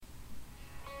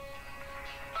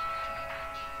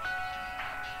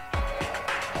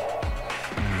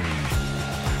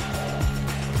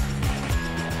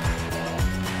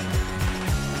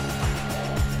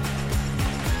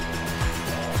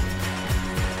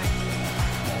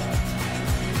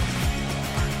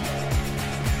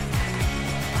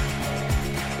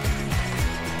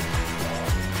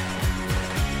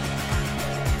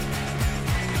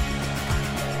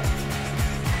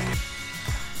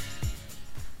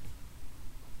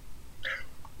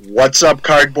What's up,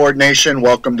 Cardboard Nation?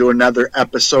 Welcome to another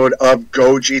episode of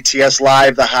Go GTS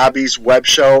Live, the Hobbies web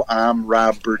show. I'm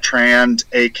Rob Bertrand,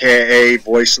 a.k.a.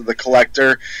 Voice of the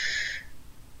Collector.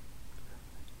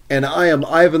 And I am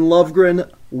Ivan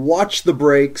Lovegren. Watch the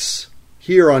breaks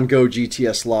here on Go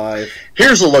GTS Live.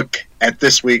 Here's a look at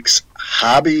this week's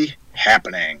hobby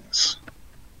happenings.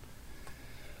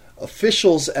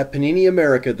 Officials at Panini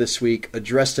America this week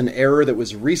addressed an error that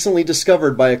was recently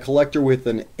discovered by a collector with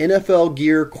an NFL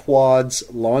Gear Quads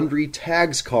Laundry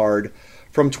Tags card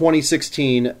from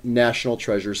 2016 National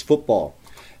Treasures Football.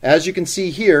 As you can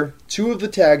see here, two of the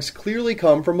tags clearly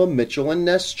come from a Mitchell &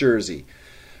 Ness jersey.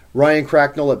 Ryan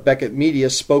Cracknell at Beckett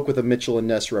Media spoke with a Mitchell &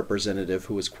 Ness representative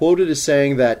who was quoted as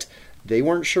saying that they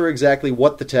weren't sure exactly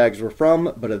what the tags were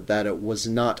from, but that it was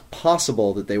not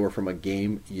possible that they were from a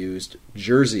game-used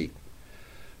jersey.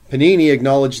 Panini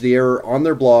acknowledged the error on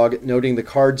their blog, noting the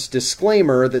card's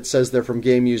disclaimer that says they're from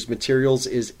game-used materials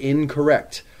is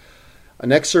incorrect.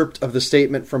 An excerpt of the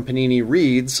statement from Panini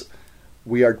reads,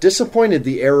 "We are disappointed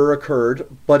the error occurred,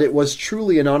 but it was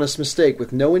truly an honest mistake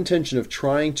with no intention of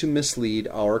trying to mislead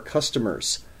our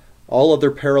customers. All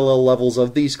other parallel levels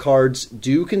of these cards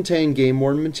do contain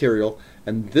game-worn material,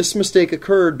 and this mistake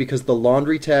occurred because the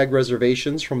laundry tag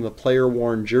reservations from the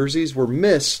player-worn jerseys were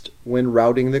missed when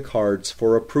routing the cards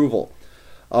for approval.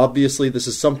 Obviously, this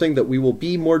is something that we will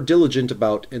be more diligent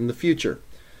about in the future."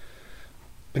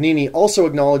 Panini also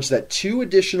acknowledged that two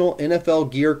additional NFL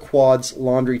Gear Quads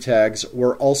laundry tags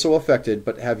were also affected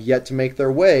but have yet to make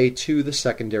their way to the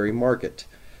secondary market.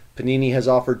 Panini has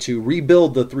offered to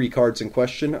rebuild the three cards in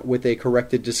question with a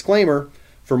corrected disclaimer.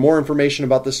 For more information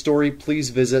about this story, please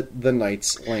visit the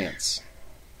Knights Lance.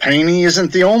 Panini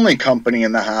isn't the only company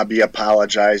in the hobby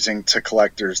apologizing to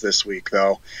collectors this week,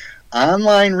 though.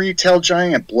 Online retail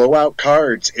giant Blowout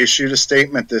Cards issued a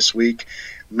statement this week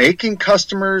making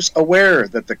customers aware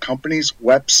that the company's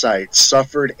website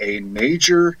suffered a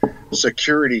major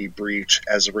security breach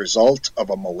as a result of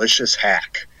a malicious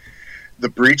hack. The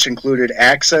breach included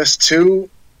access to,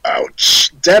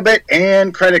 debit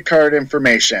and credit card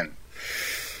information.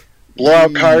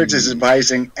 Blowout Cards is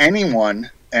advising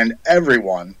anyone and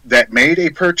everyone that made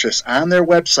a purchase on their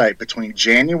website between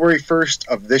January 1st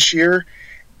of this year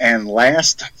and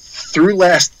last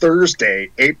Thursday,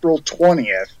 April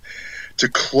 20th, to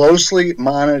closely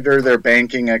monitor their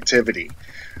banking activity.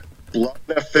 Blowout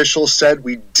officials said,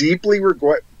 "We deeply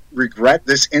regret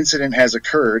this incident has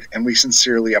occurred, and we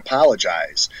sincerely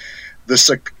apologize." The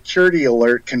security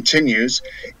alert continues.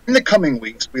 In the coming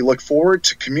weeks, we look forward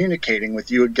to communicating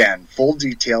with you again full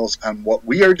details on what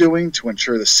we are doing to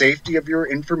ensure the safety of your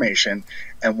information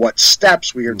and what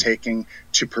steps we are taking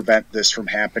to prevent this from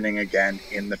happening again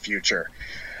in the future.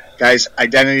 Guys,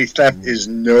 identity theft is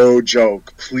no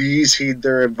joke. Please heed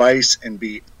their advice and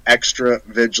be extra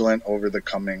vigilant over the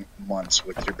coming months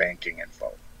with your banking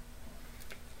info.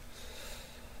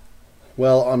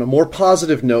 Well, on a more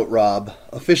positive note, Rob,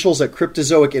 officials at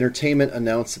Cryptozoic Entertainment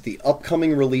announced that the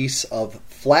upcoming release of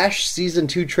Flash Season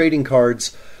 2 trading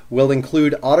cards will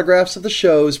include autographs of the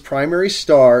show's primary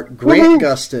star, Grant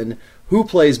Gustin, who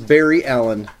plays Barry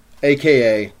Allen,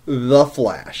 a.k.a. The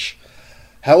Flash.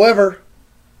 However,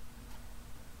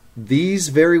 these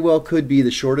very well could be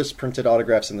the shortest printed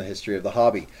autographs in the history of the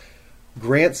hobby.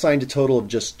 Grant signed a total of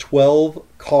just 12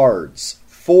 cards,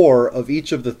 4 of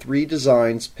each of the 3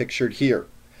 designs pictured here.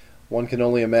 One can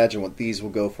only imagine what these will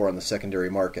go for on the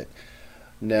secondary market.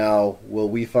 Now, will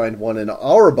we find one in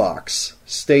our box?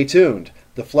 Stay tuned.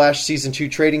 The Flash Season 2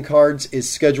 trading cards is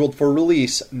scheduled for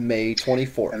release May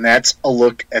 24th. And that's a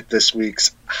look at this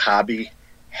week's hobby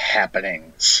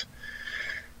happenings.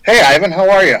 Hey, Ivan, how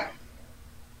are you?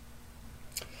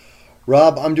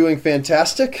 Rob, I'm doing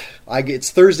fantastic.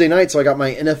 It's Thursday night, so I got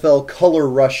my NFL Color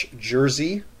Rush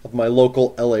jersey of my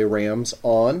local LA Rams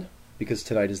on, because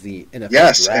tonight is the NFL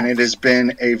Yes, draft. and it has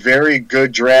been a very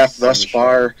good draft thus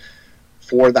far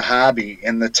for the hobby.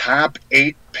 In the top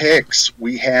 8 picks,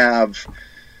 we have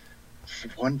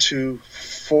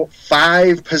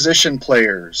 5 position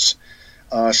players,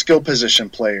 skill position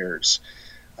players,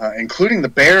 including the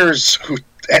Bears, who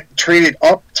traded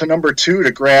up to number 2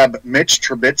 to grab Mitch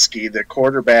Trubisky, the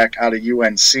quarterback out of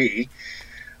UNC.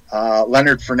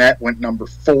 Leonard Fournette went number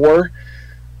 4.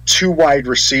 2 wide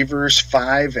receivers,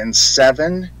 5 and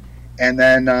 7. And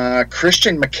then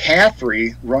Christian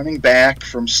McCaffrey, running back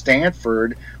from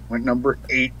Stanford, went number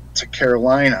 8 to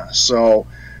Carolina. So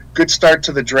good start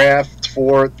to the draft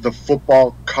for the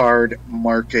football card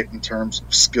market in terms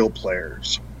of skill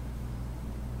players.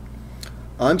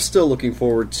 I'm still looking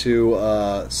forward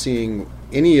to seeing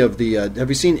any of the. Have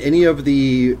you seen any of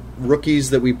the rookies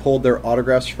that we pulled their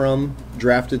autographs from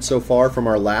drafted so far from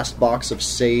our last box of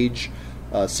Sage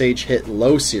Hit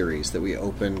Low series that we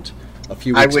opened a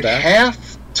few weeks back? I would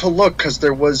have to look because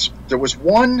there was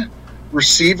one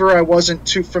receiver I wasn't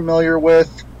too familiar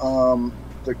with. I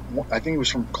think he was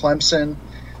from Clemson,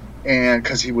 and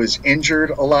because he was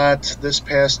injured a lot this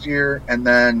past year, and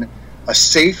then a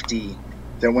safety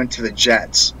that went to the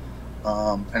Jets.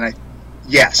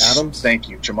 Adams? Thank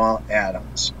you, Jamal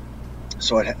Adams.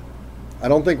 So I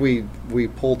don't think we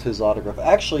pulled his autograph.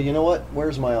 Actually, you know what?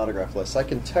 Where's my autograph list? I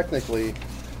can technically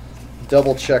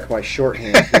double check my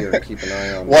shorthand here to keep an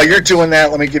eye on. While you're doing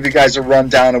that, let me give you guys a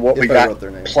rundown of what we got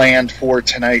planned for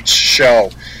tonight's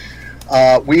show.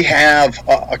 We have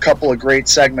a couple of great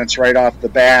segments right off the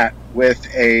bat with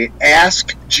a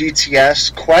Ask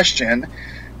GTS question,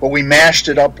 but we mashed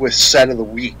it up with Set of the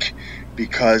Week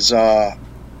because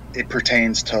it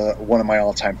pertains to one of my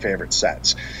all-time favorite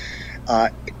sets.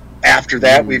 After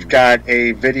that, we've got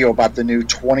a video about the new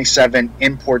 27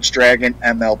 Imports Dragon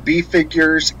MLB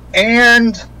figures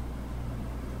and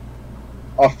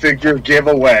a figure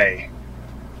giveaway.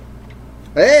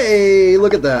 Hey,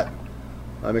 look at that.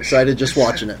 I'm excited just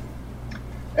watching it.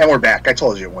 And we're back. I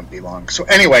told you it wouldn't be long. So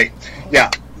anyway, yeah,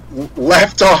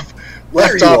 left off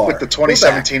with the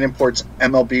 2017 Imports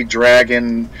MLB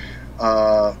Dragon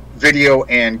video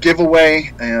and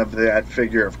giveaway of that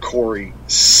figure of Corey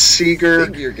Seager.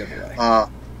 Figure giveaway.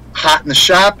 Hot in the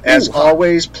shop, as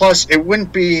always. Plus, it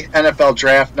wouldn't be NFL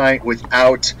Draft Night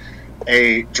without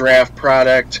a draft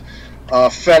product.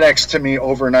 FedEx to me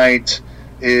overnight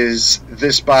is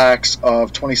this box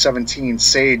of 2017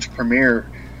 Sage Premier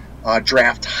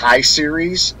Draft High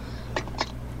Series.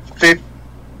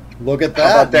 Look at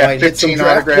that. How about that? 15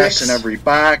 autographs in every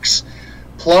box.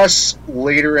 Plus,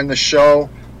 later in the show,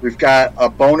 we've got a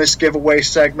bonus giveaway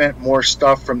segment, more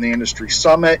stuff from the Industry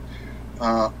Summit.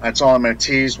 That's all I'm going to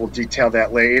tease. We'll detail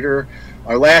that later.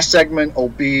 Our last segment will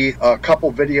be a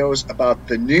couple videos about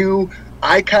the new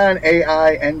Icon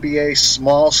AI NBA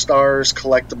Small Stars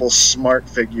collectible smart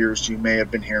figures you may have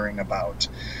been hearing about.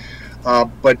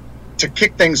 But to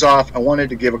kick things off, I wanted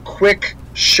to give a quick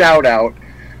shout out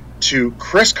to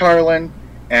Chris Carlin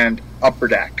and Upper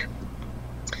Deck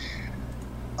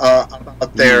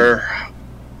about their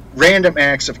Random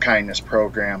Acts of Kindness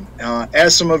program.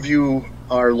 As some of you,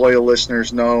 our loyal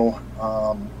listeners, know,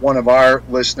 one of our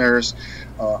listeners,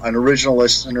 an original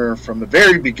listener from the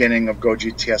very beginning of Go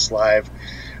GTS Live,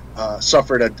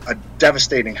 suffered a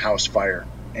devastating house fire.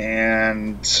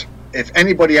 And if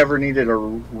anybody ever needed a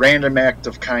random act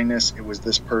of kindness, it was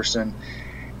this person.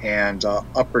 And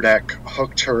Upper Deck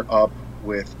hooked her up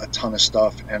with a ton of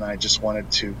stuff. And I just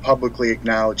wanted to publicly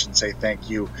acknowledge and say thank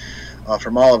you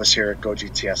from all of us here at Go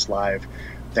GTS Live.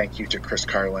 Thank you to Chris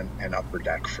Carlin and Upper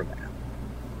Deck for that.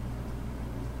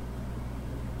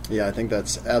 Yeah, I think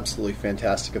that's absolutely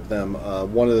fantastic of them.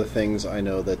 One of the things I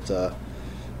know that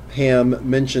Pam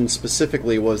mentioned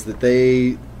specifically was that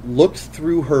they looked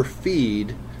through her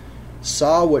feed,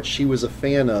 saw what she was a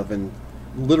fan of, and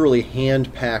literally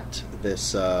hand-packed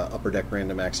this Upper Deck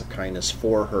Random Acts of Kindness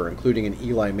for her, including an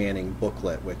Eli Manning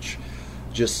booklet, which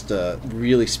just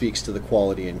really speaks to the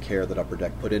quality and care that Upper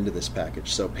Deck put into this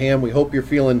package. So, Pam, we hope you're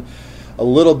feeling a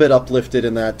little bit uplifted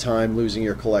in that time, losing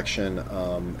your collection,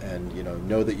 and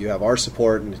know that you have our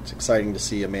support, and it's exciting to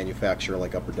see a manufacturer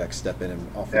like Upper Deck step in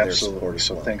and offer their support as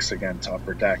well. So thanks again to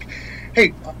Upper Deck.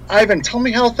 Hey, Ivan, tell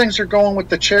me how things are going with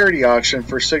the charity auction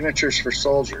for Signatures for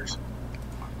Soldiers.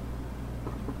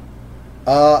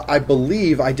 I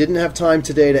believe I didn't have time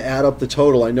today to add up the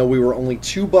total. I know we were only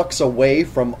 $2 away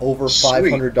from over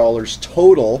 $500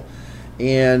 total.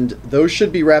 And those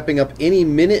should be wrapping up any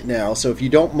minute now. So if you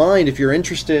don't mind, if you're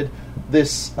interested,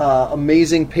 this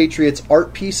amazing Patriots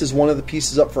art piece is one of the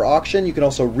pieces up for auction. You can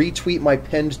also retweet my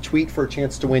pinned tweet for a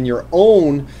chance to win your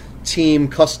own team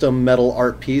custom metal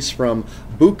art piece from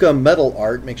Buka Metal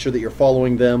Art. Make sure that you're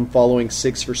following them, following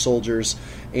SIGs for Soldiers,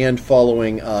 and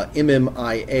following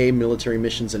MMIA, Military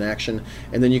Missions in Action.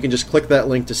 And then you can just click that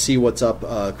link to see what's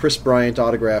up. Chris Bryant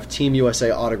autograph, Team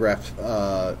USA autograph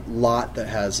lot that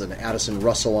has an Addison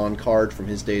Russell on card from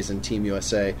his days in Team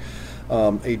USA.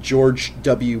 A George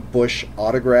W. Bush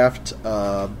autographed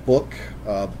book.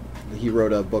 He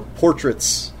wrote a book,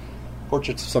 Portraits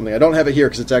of something. I don't have it here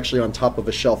because it's actually on top of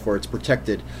a shelf where it's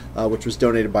protected, which was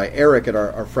donated by Eric at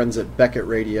our friends at Beckett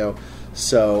Radio.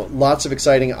 So lots of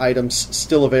exciting items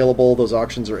still available. Those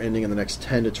auctions are ending in the next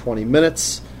 10 to 20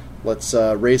 minutes. Let's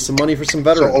raise some money for some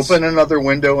veterans. So open another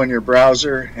window in your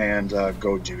browser and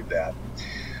go do that.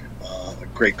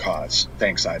 Great cause.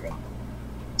 Thanks, Ivan.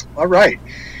 All right.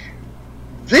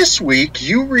 this week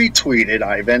you retweeted,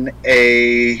 Ivan,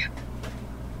 a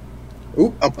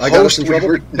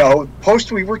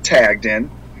post we were tagged in,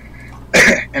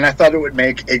 and I thought it would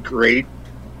make a great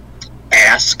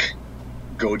Ask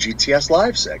Go GTS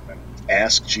Live segment.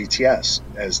 Ask GTS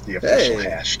as the official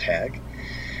hashtag.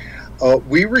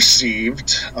 We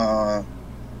received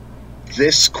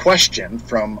this question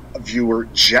from viewer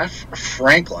Jeff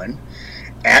Franklin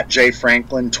at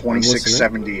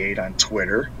jfranklin2678 on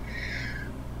Twitter.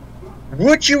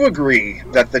 Would you agree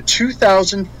that the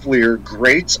 2000 Fleer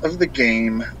Greats of the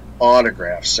Game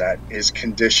autograph set is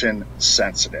condition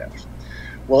sensitive?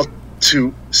 Well,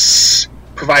 to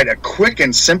provide a quick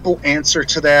and simple answer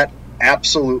to that,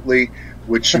 absolutely,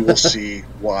 which you will see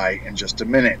why in just a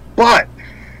minute. But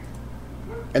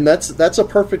and that's a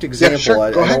perfect example. Yeah, sure.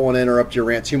 I don't want to interrupt your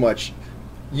rant too much.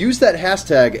 Use that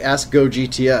hashtag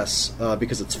AskGoGTS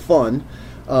because it's fun,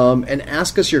 and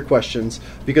ask us your questions,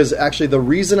 because actually the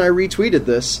reason I retweeted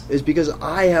this is because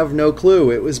I have no clue.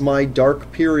 It was my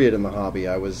dark period in the hobby.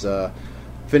 I was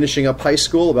finishing up high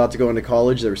school, about to go into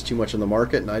college. There was too much on the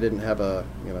market, and I didn't have the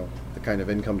kind of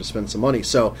income to spend some money.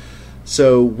 So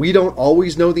we don't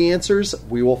always know the answers.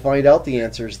 We will find out the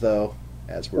answers, though,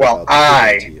 as we're about to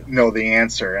I to you. know the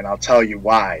answer, and I'll tell you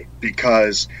why.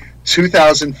 Because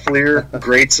 2000 Fleer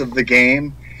Greats of the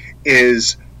Game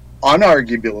is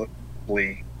unarguably,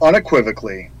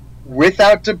 unequivocally,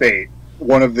 without debate,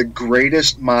 one of the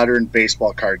greatest modern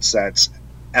baseball card sets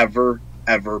ever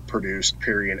produced,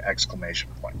 period, exclamation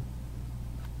point.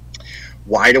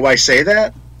 Why do I say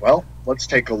that? Well, let's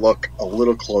take a look a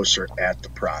little closer at the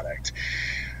product.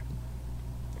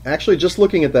 Actually, just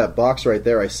looking at that box right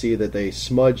there, I see that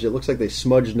it looks like they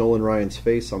smudged Nolan Ryan's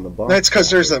face on the box. That's because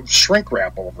there's a shrink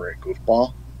wrap over it,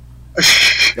 goofball.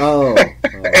 Oh.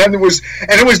 And it was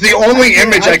the only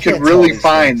image I could really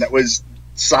find that was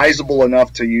sizable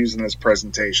enough to use in this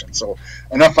presentation. So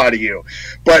enough out of you.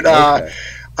 But Okay.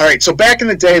 All right, so back in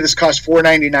the day, this cost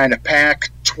 $4.99 a pack,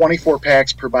 24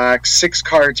 packs per box, 6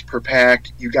 cards per pack.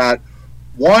 You got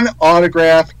one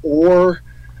autograph or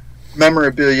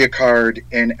memorabilia card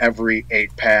in every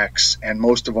 8 packs, and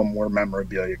most of them were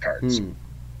memorabilia cards.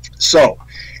 So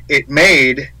it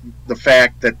made the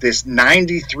fact that this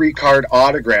 93 card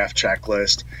autograph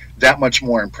checklist that much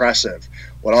more impressive.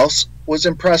 What else was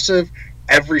impressive?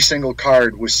 Every single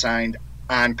card was signed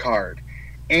on card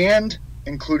and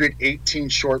included 18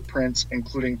 short prints,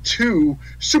 including 2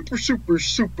 super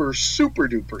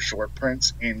duper short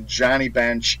prints in Johnny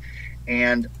Bench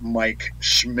and Mike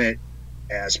Schmidt,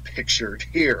 as pictured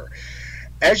here.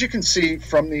 As you can see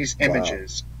from these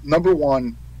images, number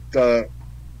one, the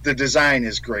design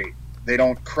is great. They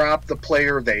don't crop the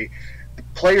player. The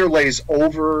player lays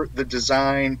over the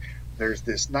design. There's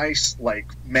this nice,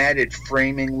 matted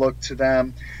framing look to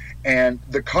them. And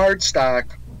the card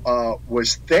stock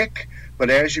was thick, but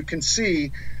as you can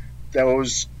see,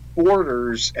 those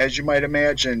borders, as you might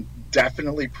imagine,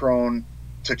 definitely prone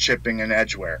to chipping and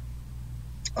edge wear.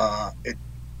 Let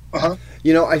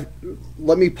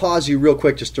me pause you real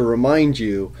quick just to remind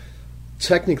you.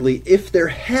 Technically, if there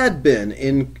had been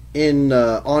in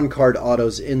on-card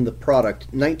autos in the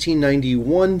product,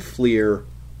 1991 Fleer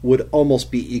would almost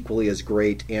be equally as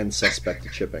great and suspect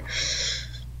of chipping.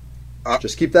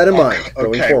 Just keep that in mind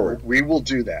going forward. We will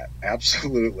do that,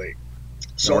 absolutely.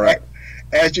 So, All right.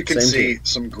 as you can see,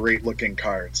 some great-looking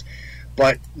cards.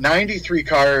 But 93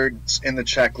 cards in the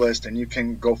checklist, and you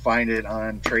can go find it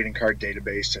on Trading Card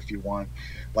Database if you want,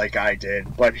 like I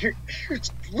did. But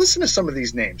listen to some of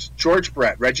these names. George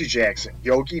Brett, Reggie Jackson,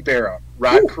 Yogi Berra,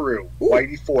 Rod Carew,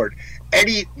 Whitey Ford.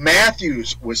 Eddie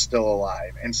Matthews was still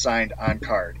alive and signed on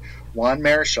card. Juan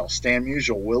Marichal, Stan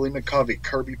Musial, Willie McCovey,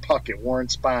 Kirby Puckett, Warren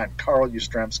Spahn, Carl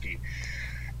Yastrzemski.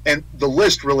 And the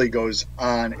list really goes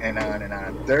on and on and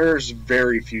on. There's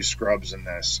very few scrubs in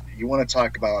this. You want to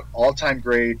talk about all-time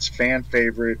greats, fan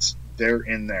favorites, they're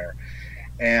in there.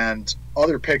 And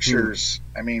other pictures,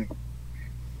 I mean,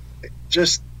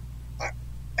 just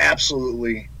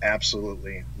absolutely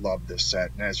love this set.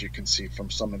 And as you can see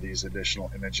from some of these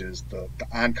additional images, the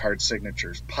on-card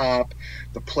signatures pop.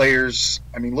 The players,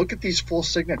 I mean, look at these full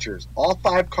signatures. All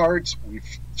 5 cards we've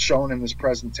shown in this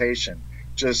presentation,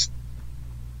 just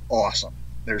awesome.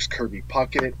 There's Kirby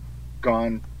Puckett,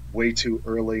 gone way too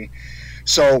early.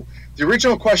 So the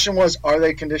original question was, are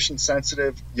they condition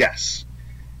sensitive? Yes.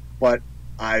 But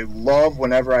I love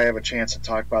whenever I have a chance to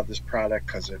talk about this product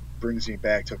because it brings me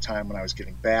back to a time when I was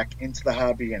getting back into the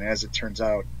hobby, and as it turns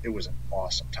out, it was an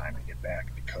awesome time to get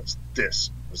back because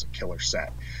this was a killer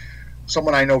set.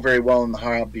 Someone I know very well in the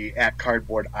hobby at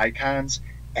Cardboard Icons,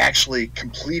 actually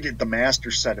completed the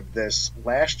master set of this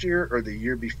last year or the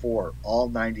year before, all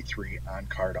 93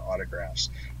 on-card autographs.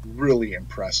 Really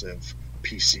impressive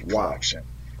PC collection. Wow.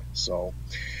 So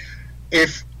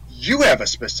if you have a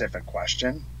specific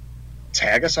question,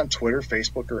 tag us on Twitter,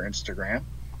 Facebook, or Instagram.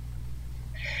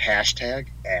 Hashtag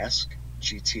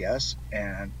AskGTS,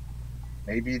 and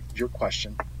maybe your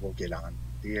question will get on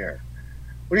the air.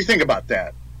 What do you think about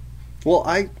that? Well,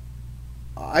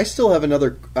 I still have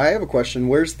I have a question.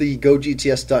 Where's the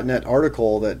GoGTS.net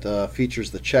article that features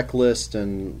the checklist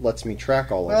and lets me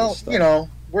track all of this stuff? Well,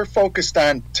 we're focused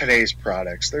on today's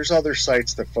products. There's other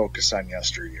sites that focus on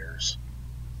yesteryears.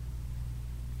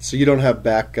 So you don't have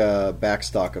back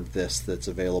stock of this that's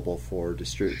available for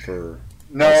for.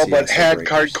 No, LCS but had breakers.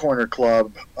 Card Corner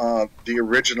Club, the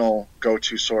original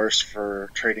go-to source for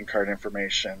trading card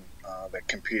information that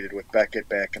competed with Beckett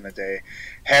back in the day.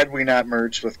 Had we not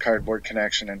merged with Cardboard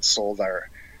Connection and sold our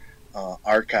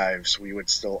archives, we would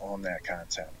still own that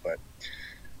content. But,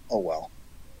 oh well.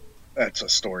 That's a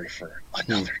story for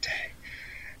another day.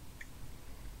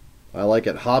 I like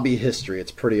it. Hobby history.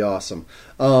 It's pretty awesome.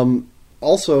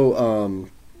 Also,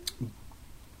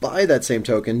 by that same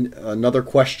token, another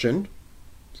question,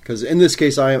 because in this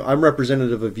case I'm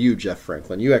representative of you, Jeff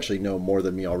Franklin. You actually know more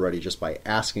than me already just by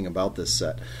asking about this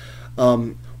set.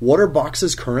 What are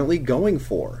boxes currently going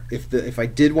for? If I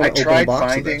did want to open a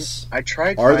box of this, I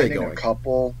tried finding a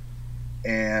couple,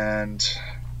 and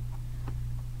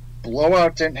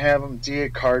Blowout didn't have them. DA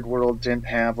Card World didn't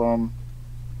have them.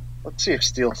 Let's see if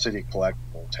Steel City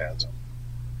Collectibles has them.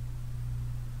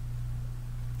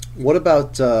 What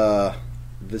about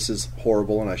this is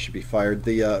horrible and I should be fired.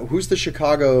 The who's the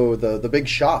Chicago the big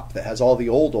shop that has all the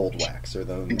old wax or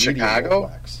the in Chicago?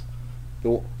 Old wax?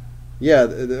 Yeah,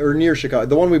 or near Chicago.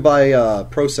 The one we buy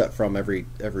Pro Set from every.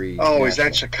 Oh, is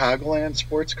that Chicagoland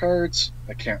Sports Cards?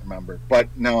 I can't remember, but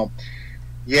no.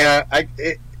 Yeah,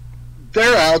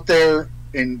 they're out there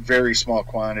in very small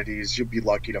quantities. You'll be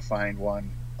lucky to find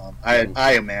one.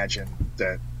 I imagine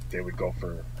that they would go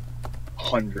for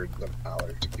hundreds of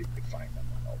dollars if you could find them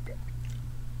unopened.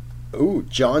 Ooh,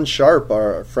 John Sharp,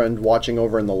 our friend watching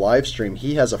over in the live stream,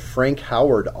 he has a Frank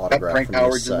Howard autograph. Frank from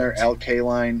Howard's this in there, set. Al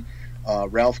Kaline,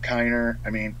 Ralph Kiner. I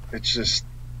mean, it's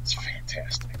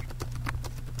fantastic.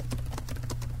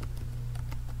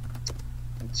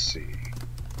 Let's see.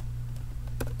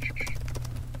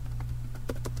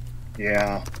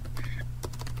 Yeah.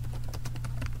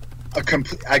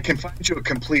 I can find you a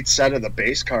complete set of the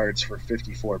base cards for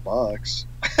 $54.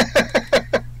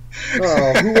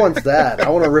 Oh, who wants that? I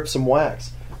want to rip some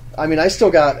wax. I mean, I still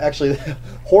got, actually,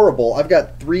 horrible. I've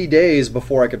got 3 days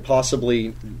before I could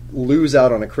possibly lose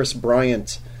out on a Chris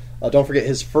Bryant. Don't forget,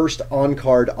 his first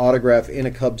on-card autograph in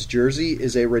a Cubs jersey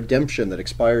is a redemption that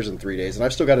expires in 3 days. And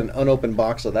I've still got an unopened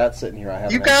box of that sitting here.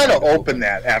 You got to open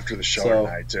that after the show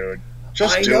tonight, dude.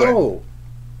 Just do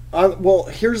it. Well,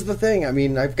 here's the thing. I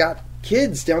mean, I've got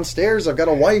kids downstairs. I've got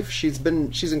a wife. She's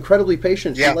incredibly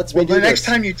patient. She lets me do this. The next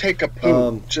time you take a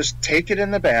poop, just take it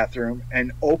in the bathroom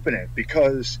and open it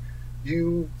because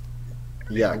you.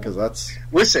 Yeah, because that's.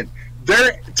 Listen,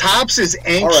 Topps is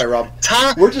anxious. All right, Rob.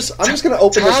 I'm just going to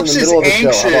open Topps this in the middle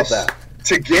of the show. How about that?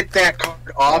 To get that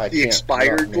card off the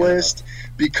expired list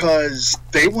because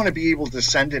they want to be able to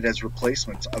send it as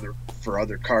replacements for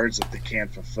other cards that they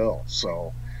can't fulfill.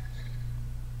 So.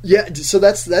 Yeah, so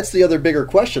that's the other bigger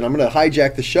question. I'm going to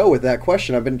hijack the show with that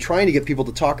question. I've been trying to get people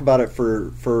to talk about it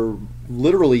for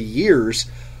literally years.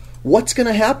 What's going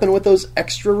to happen with those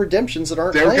extra redemptions that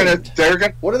aren't claimed? They're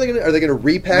gonna. What are they going to? Are they going to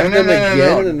repack them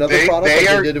again in another product like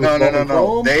they did with Bowman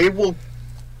Chrome? They will.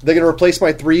 They're going to replace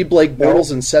my 3 Blake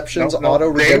Bortles Inceptions auto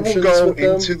redemptions. They will with go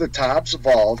them? into the Topps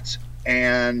vault,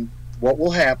 and what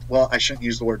will happen? Well, I shouldn't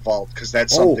use the word vault because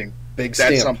that's something big.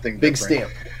 That's stamp. something big different.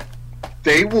 Stamp.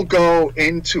 They will go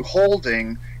into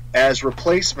holding as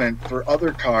replacement for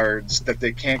other cards that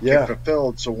they can't get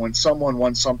fulfilled. So when someone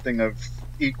wants something of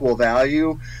equal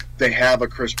value, they have a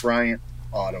Chris Bryant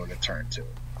auto to turn to.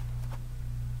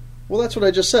 Well, that's what I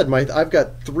just said. I've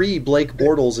got 3 Blake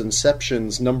Bortles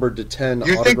Inceptions numbered to 10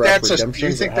 autograph redemptions. Do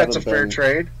you think that's a fair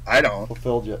trade? I don't.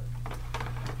 Fulfilled yet.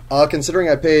 Considering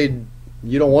I paid,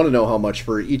 you don't want to know how much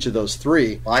for each of those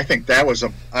 3. Well, I think that's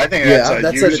a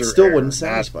user it still error, wouldn't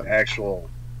satisfy. Not actual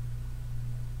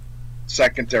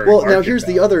secondary. Well, now here's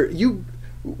the other.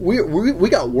 We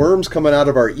got worms coming out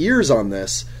of our ears on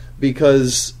this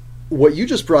because what you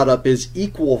just brought up is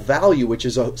equal value, which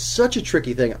is such a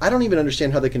tricky thing. I don't even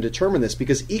understand how they can determine this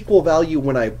because equal value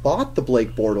when I bought the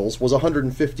Blake Bortles was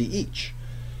 $150 each.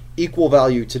 Equal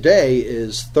value today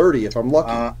is $30 if I'm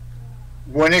lucky.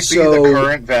 Wouldn't it be the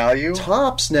current value?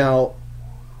 Topps now.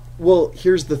 Well,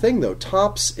 here's the thing, though.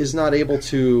 Topps is not able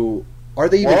to... Are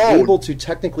they even able to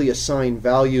technically assign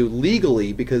value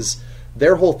legally? Because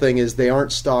their whole thing is they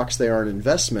aren't stocks, they aren't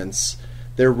investments.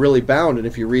 They're really bound. And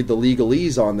if you read the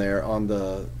legalese on there, on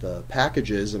the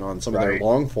packages and on some of their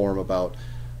long form about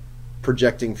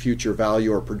projecting future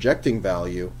value or projecting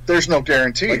value... There's no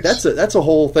guarantees. Like that's a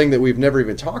whole thing that we've never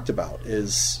even talked about,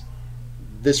 is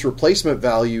this replacement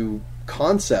value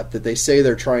concept that they say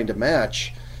they're trying to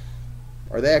match.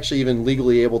 Are they actually even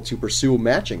legally able to pursue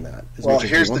matching that? Well,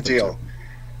 here's the deal.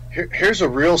 Here's a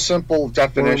real simple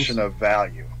definition of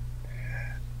value.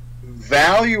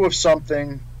 Value of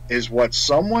something is what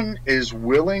someone is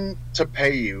willing to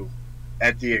pay you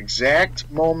at the exact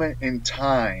moment in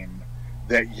time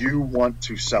that you want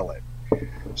to sell it.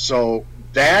 So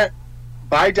that,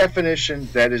 by definition,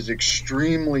 that is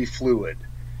extremely fluid.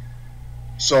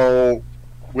 So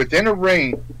within a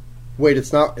range... Wait,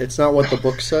 it's not what the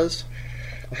book says?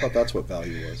 I thought that's what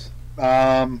value was.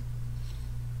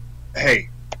 Hey,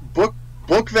 book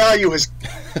value has...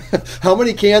 How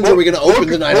many cans are we going to open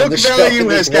tonight on this show? Book value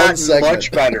has gotten much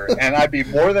better, and I'd be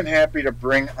more than happy to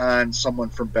bring on someone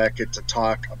from Beckett to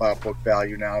talk about book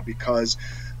value now, because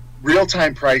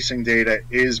real-time pricing data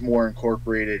is more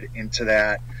incorporated into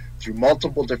that through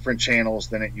multiple different channels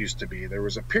than it used to be. There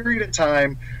was a period of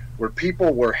time where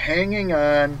people were hanging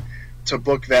on to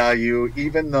book value,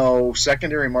 even though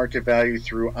secondary market value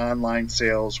through online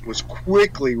sales was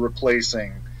quickly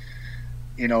replacing,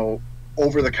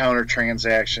 over-the-counter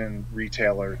transaction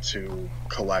retailer to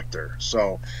collector.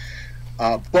 So,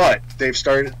 but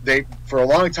for a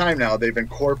long time now, they've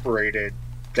incorporated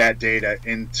that data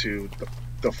into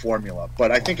the formula.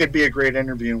 But I think it'd be a great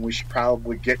interview, and we should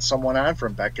probably get someone on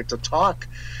from Beckett to talk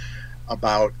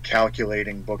about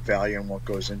calculating book value and what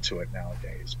goes into it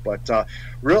nowadays. But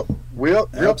real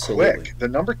quick, the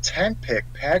number 10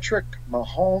 pick, Patrick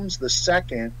Mahomes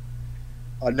II,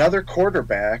 another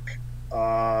quarterback.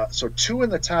 So 2 in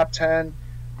the top 10.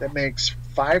 That makes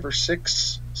 5 or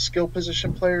 6 skill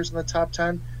position players in the top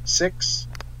 10. 6,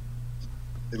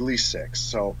 at least 6.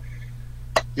 So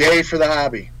yay for the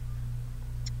hobby.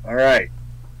 All right.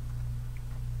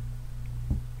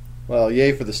 Well,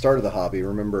 yay for the start of the hobby.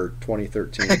 Remember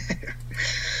 2013. Why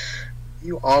are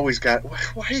you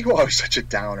always such a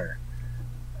downer?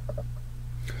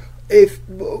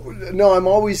 No, I'm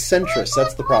always centrist.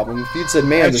 That's the problem. If you'd said,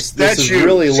 "Man, this is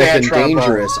really looking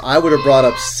dangerous," I would have brought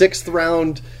up 6th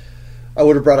round. I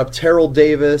would have brought up Terrell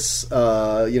Davis.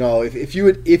 If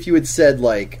you had said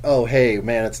like, "Oh, hey,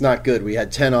 man, it's not good. We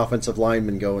had 10 offensive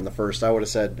linemen go in the first," I would have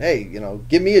said, "Hey,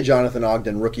 give me a Jonathan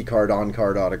Ogden rookie card on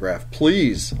card autograph,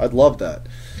 please. I'd love that."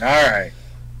 All right.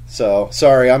 So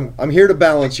sorry, I'm here to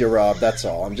balance you, Rob. That's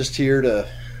all. I'm just here to.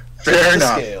 Fair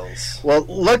enough. Well,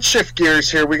 let's shift gears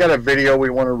here. We got a video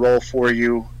we want to roll for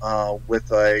you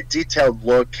with a detailed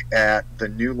look at the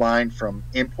new line from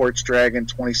Imports Dragon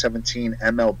 2017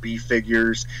 MLB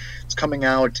figures. It's coming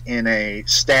out in a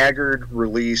staggered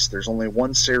release. There's only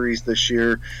one series this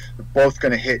year. They're both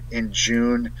going to hit in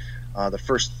June. The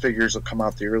first figures will come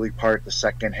out the early part. The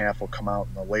second half will come out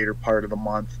in the later part of the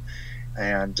month.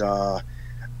 And I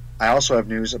also have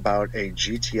news about a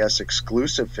GTS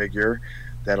exclusive figure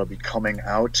that'll be coming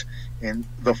out in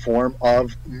the form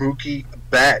of Mookie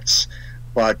Betts.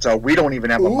 But we don't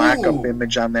even have a mock-up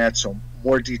image on that, so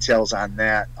more details on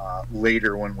that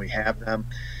later when we have them.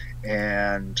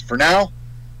 And for now,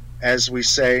 as we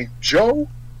say, Joe,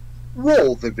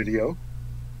 roll the video.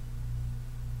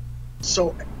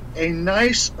 So a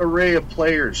nice array of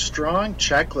players, strong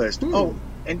checklist. Oh,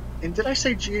 and did I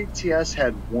say GTS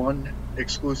had one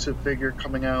exclusive figure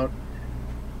coming out?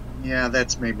 Yeah,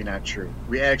 that's maybe not true.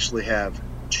 We actually have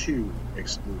 2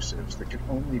 exclusives that can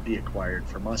only be acquired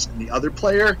from us. And the other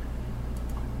player,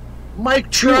 Mike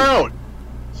Trout.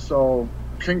 So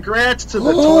congrats to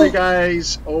the toy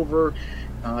guys over,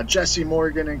 Jesse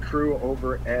Morgan and crew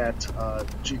over at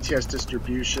GTS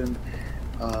Distribution.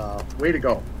 Way to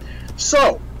go.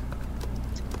 So,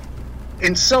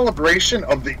 in celebration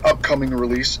of the upcoming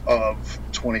release of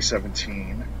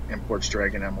 2017 Imports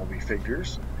Dragon MLB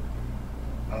figures,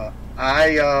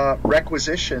 I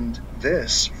requisitioned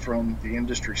this from the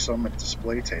Industry Summit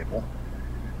display table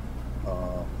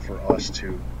for us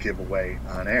to give away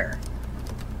on air.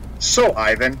 So,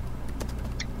 Ivan.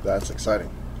 That's exciting.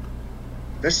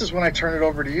 This is when I turn it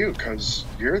over to you, because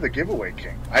you're the giveaway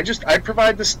king. I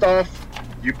provide the stuff,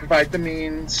 you provide the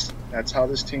means. That's how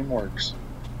this team works.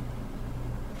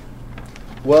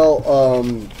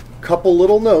 Well, couple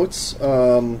little notes.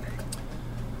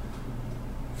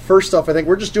 first off, I think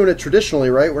we're just doing it traditionally,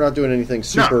 right? We're not doing anything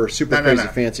super crazy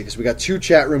fancy because we got 2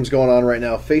 chat rooms going on right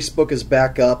now. Facebook is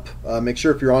back up. Make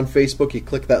sure if you're on Facebook, you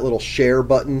click that little share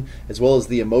button as well as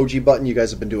the emoji button. You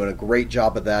guys have been doing a great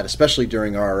job of that, especially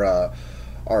during our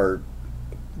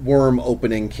worm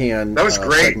opening can that was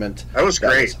great. Segment. That was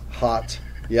great. Was hot.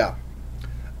 Yeah.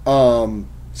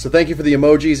 So thank you for the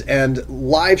emojis and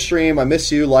live stream. I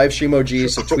miss you, live stream OG.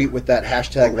 So tweet with that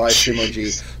hashtag live stream OG.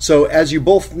 So as you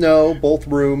both know, both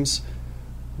rooms,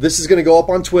 this is going to go up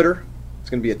on Twitter. It's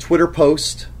going to be a Twitter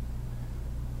post.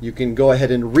 You can go ahead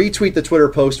and retweet the Twitter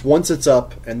post once it's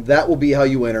up, and that will be how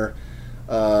you enter.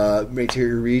 Make sure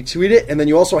you retweet it, and then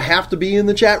you also have to be in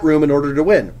the chat room in order to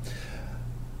win.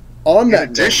 On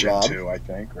that addition note, Rob, to, I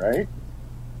think, right?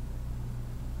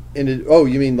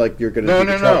 You mean like you're going to do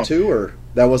the top 2, or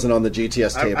that wasn't on the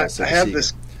GTS table?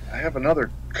 I have another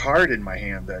card in my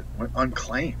hand that went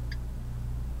unclaimed.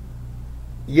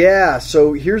 Yeah,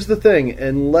 so here's the thing.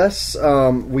 Unless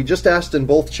we just asked in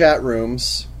both chat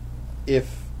rooms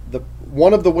if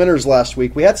one of the winners last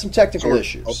week, we had some technical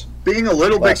issues. Being a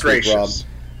little bit gracious.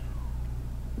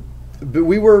 But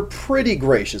we were pretty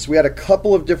gracious. We had a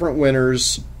couple of different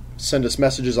winners send us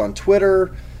messages on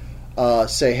Twitter,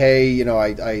 say, hey,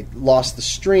 I lost the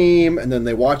stream, and then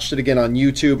they watched it again on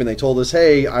YouTube, and they told us,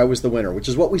 hey, I was the winner, which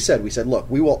is what we said. We said, look,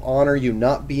 we will honor you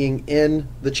not being in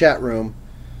the chat room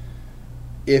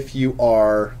if you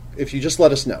just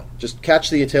let us know. Just catch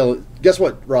the tail. Guess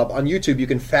what, Rob? On YouTube, you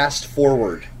can fast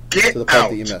forward to the part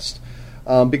that you missed.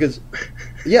 Because,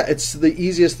 yeah, it's the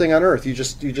easiest thing on earth. You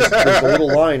just there's a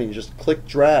little line, and you just click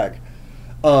drag.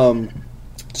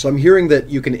 So I'm hearing that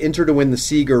you can enter to win the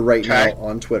Seeger right now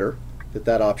on Twitter,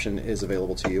 that option is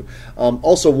available to you.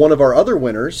 Also, one of our other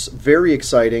winners, very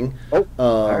exciting,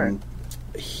 right.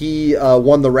 He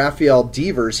won the Raphael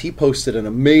Devers. He posted an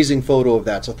amazing photo of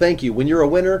that. So thank you. When you're a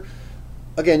winner,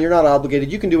 again, you're not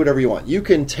obligated. You can do whatever you want. You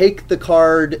can take the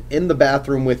card in the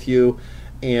bathroom with you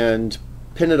and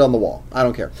pin it on the wall. I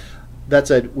don't care. That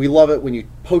said, we love it when you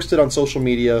post it on social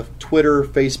media, Twitter,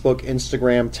 Facebook,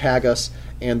 Instagram, tag us.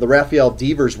 And the Raphael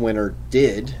Devers winner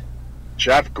did.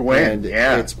 Jeff Gwynn,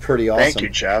 yeah. It's pretty awesome. Thank you,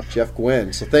 Jeff. Jeff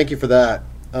Gwynn. So thank you for that.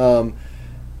 And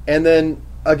then,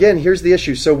 again, here's the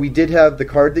issue. So we did have the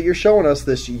card that you're showing us,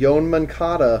 this Yoan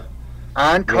Moncada.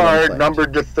 On card,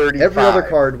 numbered to 35. Every other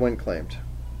card went claimed.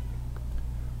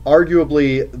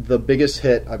 Arguably the biggest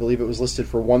hit, I believe it was listed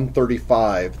for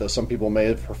 135, though some people may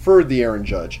have preferred the Aaron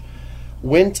Judge,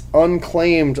 went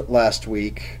unclaimed last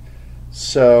week.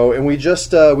 So, and we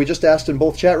just asked in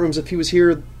both chat rooms if he was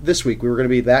here this week. We were going to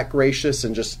be that gracious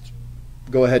and just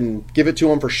go ahead and give it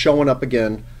to him for showing up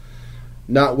again,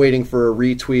 not waiting for a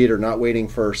retweet or not waiting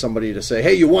for somebody to say,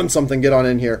 hey, you won something, get on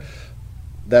in here.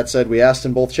 That said, we asked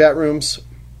in both chat rooms,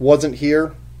 wasn't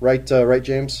here, right,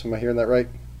 James? Am I hearing that right?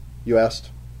 You asked?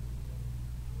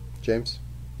 James?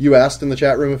 You asked in the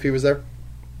chat room if he was there?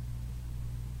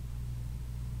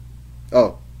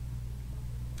 Oh,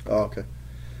 okay.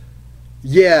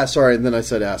 Yeah, sorry, and then I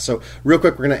said ask. So real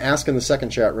quick, we're going to ask in the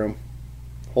second chat room.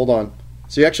 Hold on.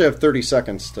 So you actually have 30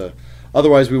 seconds to...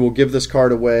 Otherwise, we will give this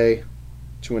card away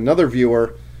to another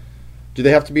viewer. Do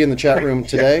they have to be in the chat room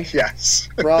today? Yes.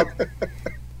 Rob?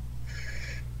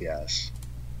 Yes.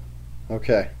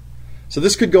 Okay. So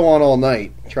this could go on all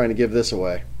night, trying to give this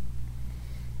away.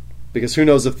 Because who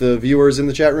knows if the viewer is in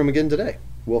the chat room again today.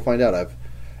 We'll find out. I've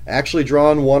actually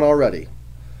drawn one already.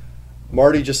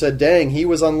 Marty just said, dang, he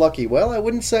was unlucky. Well, I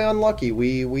wouldn't say unlucky.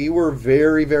 We were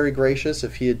very, very gracious.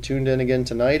 If he had tuned in again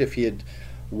tonight, if he had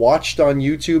watched on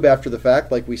YouTube after the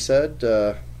fact, like we said,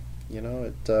 or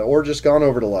just gone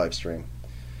over to live stream.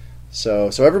 So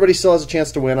everybody still has a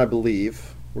chance to win, I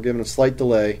believe. We're giving a slight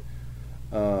delay.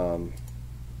 So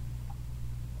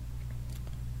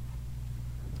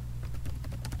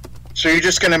you're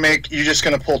just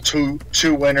gonna pull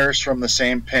two winners from the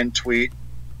same pinned tweet?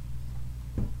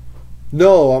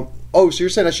 No. So you're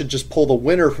saying I should just pull the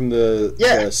winner from the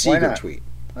Seeger tweet?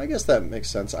 I guess that makes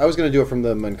sense. I was going to do it from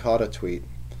the Moncada tweet.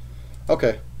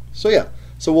 Okay. So yeah.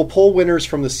 So we'll pull winners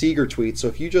from the Seeger tweet. So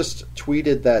if you just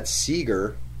tweeted that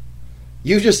Seeger,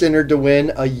 you just entered to win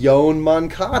a Yoan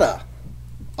Moncada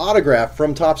autograph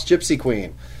from Topps Gypsy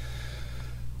Queen.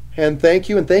 And thank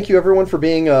you everyone for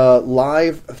being a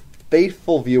live,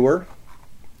 faithful viewer.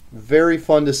 Very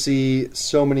fun to see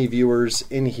so many viewers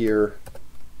in here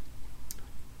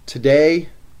today,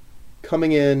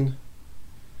 coming in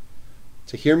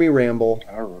to hear me ramble,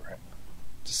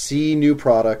 to see new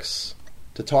products,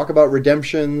 to talk about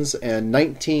redemptions and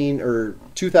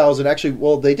 2000. Actually,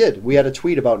 well, they did. We had a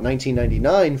tweet about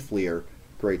 1999 Fleer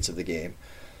greats of the game.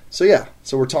 So yeah,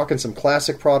 so we're talking some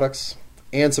classic products.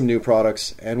 and some new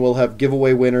products, and we'll have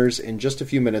giveaway winners in just a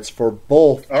few minutes for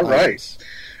both All items. right.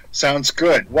 Sounds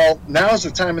good. Well, now's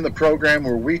the time in the program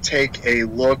where we take a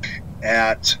look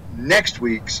at next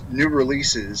week's new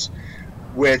releases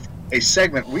with a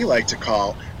segment we like to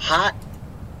call Hot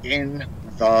in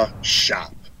the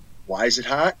Shop. Why is it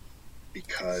hot?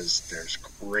 Because there's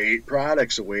great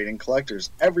products awaiting collectors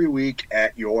every week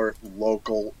at your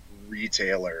local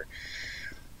retailer.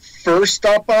 First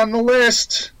up on the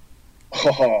list,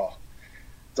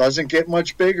 doesn't get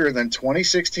much bigger than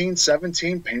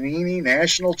 2016-17 Panini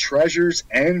National Treasures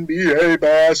NBA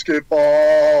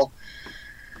basketball.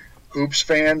 Hoops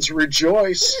fans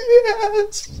rejoice.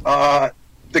 Yes!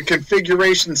 The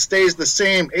configuration stays the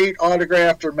same. 8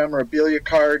 autographed or memorabilia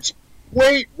cards.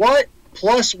 Wait, what?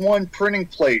 Plus 1 printing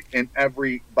plate in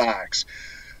every box.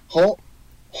 Home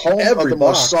of the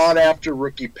most sought-after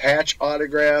rookie patch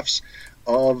autographs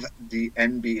of the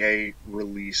NBA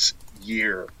release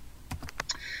year.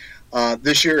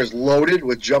 This year is loaded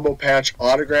with jumbo patch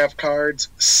autograph cards,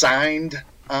 signed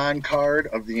on card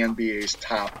of the NBA's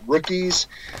top rookies,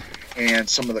 and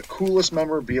some of the coolest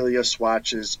memorabilia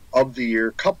swatches of the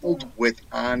year, coupled with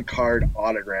on-card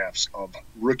autographs of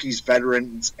rookies,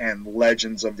 veterans, and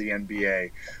legends of the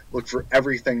NBA. Look for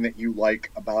everything that you like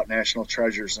about National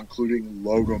Treasures, including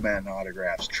logo men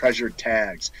autographs, treasured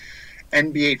tags,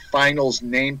 NBA Finals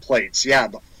nameplates. Yeah,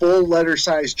 the full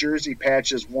letter-size jersey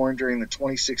patches worn during the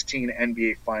 2016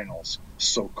 NBA Finals.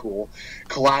 So cool.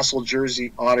 Colossal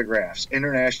jersey autographs,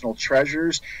 International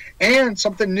Treasures, and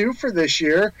something new for this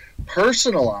year,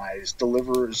 Personalized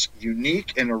delivers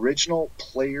unique and original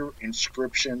player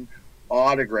inscription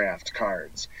autographed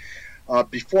cards.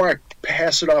 Before I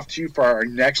pass it off to you for our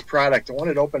next product, I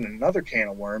wanted to open another can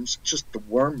of worms, just the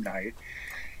worm night.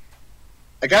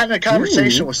 I got in a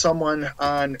conversation with someone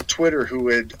on Twitter who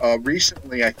had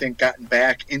recently, I think, gotten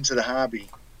back into the hobby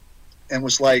and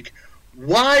was like,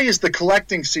 why is the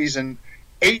collecting season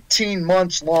 18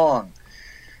 months long?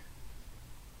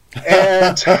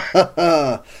 And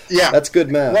yeah, that's good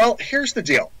math. Well, here's the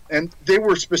deal. And they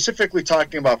were specifically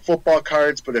talking about football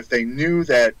cards, but if they knew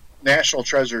that National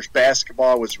Treasures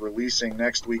basketball was releasing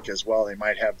next week as well, they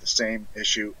might have the same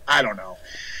issue. I don't know.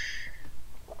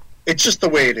 It's just the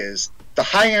way it is. The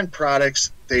high-end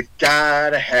products, they've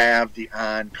got to have the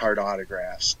on-card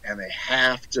autographs, and they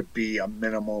have to be a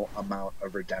minimal amount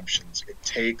of redemptions. It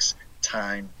takes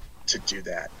time to do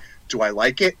that. Do I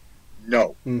like it?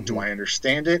 No. Mm-hmm. Do I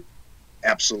understand it?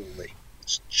 Absolutely.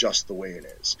 It's just the way it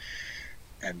is.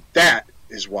 And that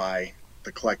is why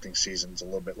the collecting season's a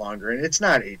little bit longer, and it's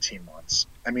not 18 months.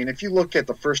 I mean, if you look at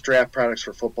the first draft products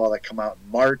for football that come out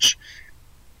in March,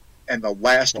 and the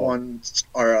last ones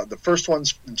are the first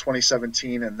ones in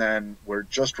 2017, and then we're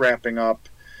just wrapping up,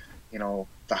 the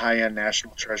high-end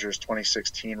National Treasures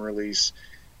 2016 release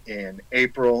in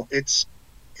April. It's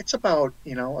about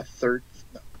a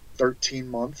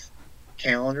 13-month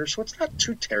calendar, so it's not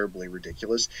too terribly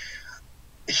ridiculous.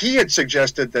 He had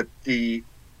suggested that the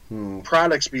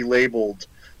products be labeled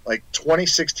like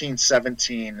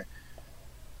 2016-17,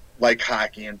 like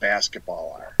hockey and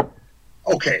basketball are.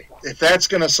 Okay, if that's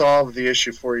going to solve the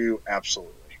issue for you,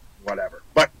 absolutely, whatever.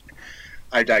 But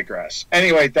I digress.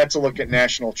 Anyway, that's a look at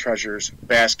National Treasures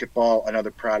basketball,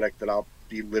 another product that I'll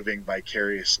be living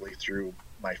vicariously through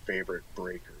my favorite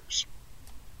breakers.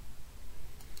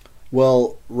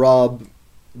 Well, Rob,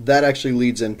 that actually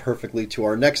leads in perfectly to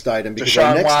our next item, because Deshaun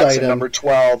our next Watson, item number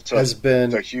 12, has been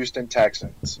the Houston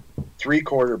Texans. 3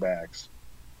 quarterbacks.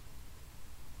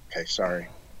 Okay, sorry.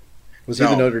 Was he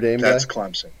the Notre Dame guy? That's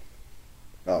Clemson.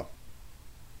 Oh.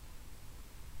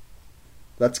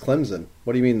 That's Clemson.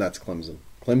 What do you mean that's Clemson?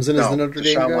 Clemson is the Notre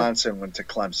Dame guy? Deshaun Watson went to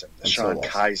Clemson. Deshaun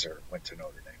Kaiser went to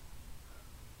Notre Dame.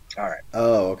 All right.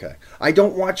 Oh, okay. I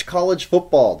don't watch college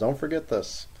football. Don't forget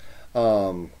this.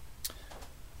 So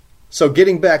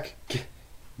getting back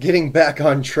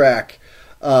on track,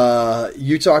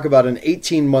 you talk about an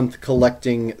 18-month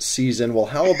collecting season. Well,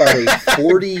 how about a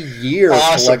 40-year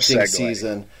awesome collecting segue.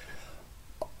 season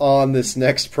on this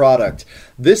next product?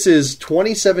 This is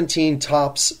 2017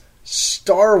 Topps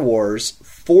Star Wars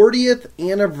 40th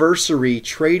Anniversary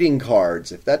Trading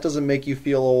Cards. If that doesn't make you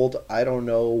feel old, I don't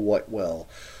know what will.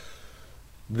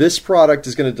 This product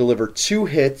is going to deliver 2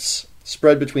 hits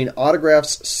spread between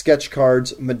autographs, sketch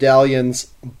cards,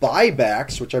 medallions,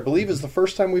 buybacks, which I believe is the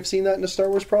first time we've seen that in a Star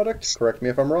Wars product. Correct me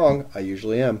if I'm wrong. I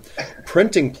usually am.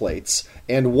 Printing plates.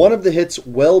 And one of the hits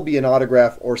will be an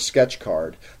autograph or sketch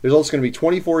card. There's also going to be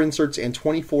 24 inserts and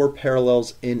 24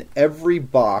 parallels in every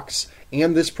box.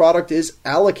 And this product is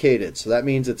allocated. So that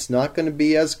means it's not going to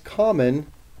be as common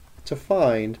to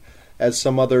find as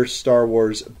some other Star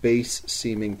Wars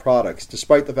base-seeming products,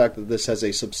 despite the fact that this has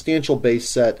a substantial base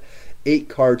set, 8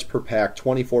 cards per pack,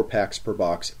 24 packs per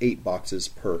box, 8 boxes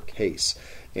per case.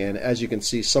 And as you can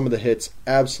see, some of the hits,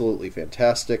 absolutely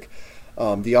fantastic.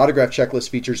 The autograph checklist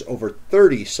features over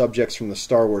 30 subjects from the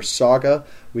Star Wars saga.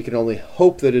 We can only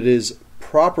hope that it is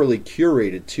properly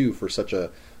curated, too, for such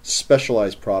a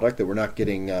specialized product, that we're not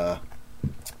getting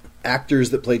actors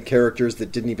that played characters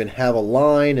that didn't even have a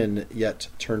line and yet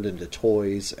turned into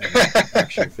toys and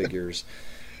action figures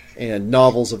and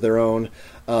novels of their own.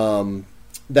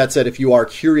 That said, if you are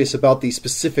curious about the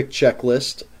specific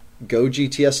checklist,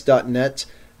 GoGTS.net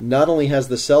not only has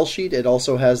the sell sheet, it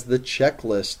also has the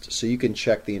checklist, so you can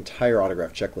check the entire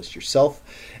autograph checklist yourself.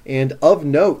 And of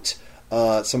note,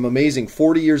 some amazing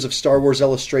 40 years of Star Wars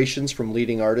illustrations from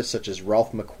leading artists such as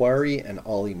Ralph McQuarrie and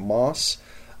Ollie Moss.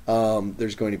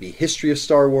 There's going to be history of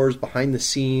Star Wars, behind the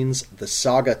scenes, the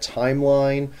saga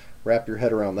timeline, wrap your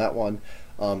head around that one,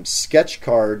 sketch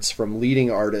cards from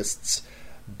leading artists,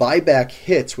 buyback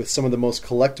hits with some of the most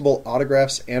collectible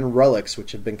autographs and relics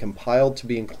which have been compiled to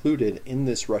be included in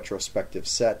this retrospective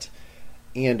set,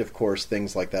 and of course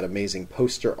things like that amazing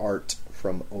poster art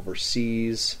from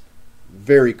overseas.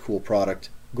 Very cool product,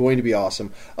 going to be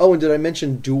awesome. Oh, and did I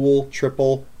mention dual,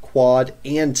 triple, quad,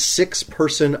 and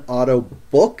 6-person auto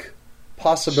book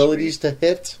possibilities to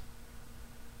hit?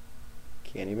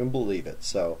 Can't even believe it.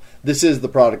 So this is the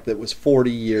product that was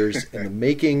 40 years in the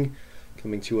making,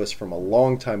 coming to us from a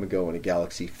long time ago in a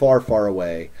galaxy far, far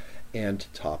away, and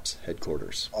Topps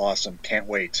headquarters. Awesome. Can't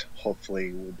wait.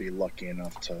 Hopefully we'll be lucky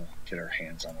enough to get our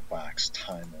hands on a box.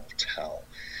 Time will tell.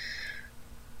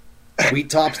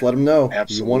 Sweet Topps, let them know.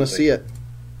 Absolutely. You want to see it.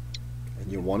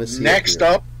 And you want to see Next it.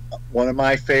 Next up, one of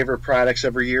my favorite products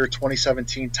every year,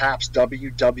 2017 Topps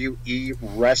WWE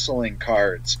Wrestling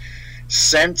cards.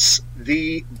 Since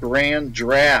the brand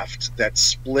draft that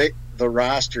split the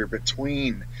roster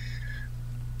between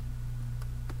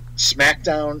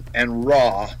SmackDown and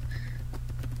Raw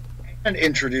and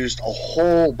introduced a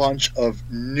whole bunch of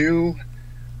new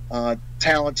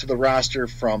talent to the roster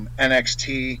from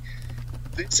NXT,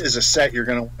 this is a set you're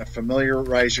going to want to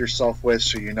familiarize yourself with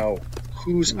so you know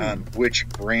who's on which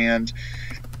brand.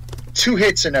 2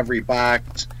 hits in every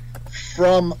box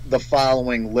from the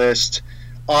following list: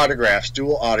 autographs,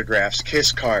 dual autographs,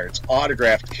 kiss cards,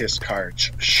 autographed kiss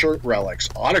cards, shirt relics,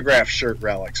 autographed shirt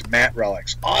relics, matte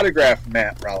relics, autographed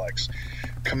matte relics,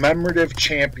 commemorative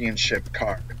championship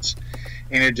cards.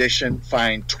 In addition,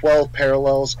 find 12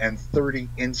 parallels and 30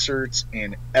 inserts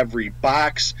in every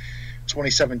box.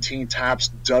 2017 Topps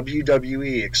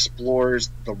WWE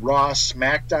explores the Raw,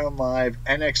 SmackDown Live,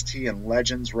 NXT, and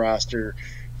Legends roster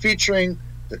featuring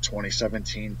the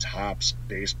 2017 Topps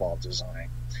baseball design.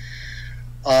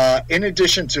 In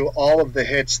addition to all of the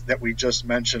hits that we just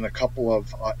mentioned, a couple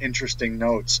of interesting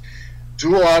notes.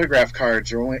 Dual autograph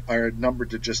cards are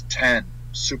numbered to just 10,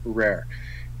 super rare.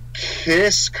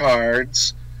 Kiss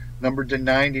cards numbered to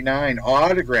 99,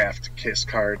 autographed kiss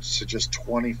cards to just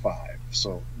 25.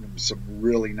 So some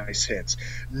really nice hits.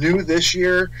 New this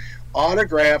year,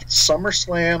 autographed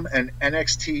SummerSlam and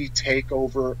NXT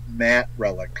TakeOver matte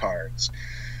relic cards.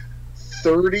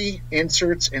 30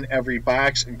 inserts in every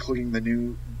box, including the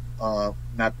new,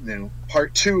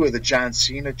 part 2 of the John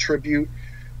Cena tribute.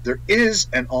 There is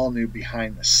an all-new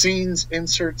behind-the-scenes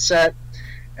insert set.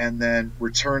 And then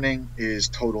returning is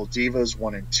Total Divas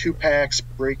 1 and 2 packs,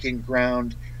 Breaking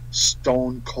Ground,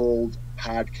 Stone Cold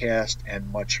podcast,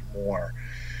 and much more.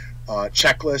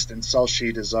 Checklist and sell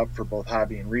sheet is up for both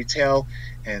hobby and retail,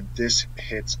 and this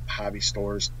hits hobby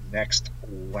stores next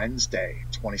Wednesday.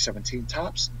 2017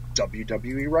 Topps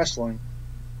WWE Wrestling.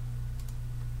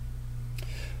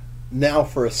 Now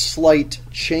for a slight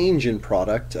change in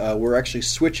product, we're actually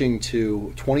switching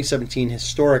to 2017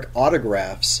 Historic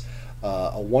Autographs,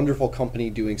 a wonderful company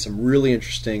doing some really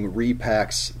interesting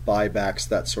repacks, buybacks,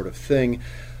 that sort of thing.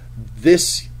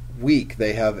 This week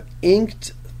they have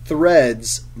Inked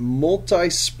Threads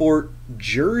multi-sport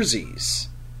jerseys.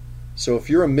 So if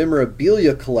you're a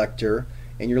memorabilia collector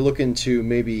and you're looking to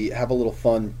maybe have a little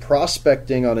fun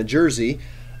prospecting on a jersey,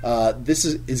 this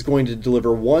is going to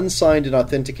deliver one signed and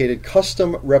authenticated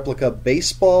custom replica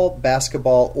baseball,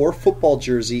 basketball, or football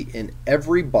jersey in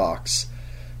every box.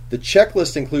 The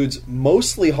checklist includes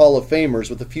mostly Hall of Famers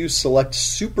with a few select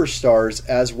superstars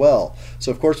as well.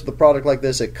 So, of course, with a product like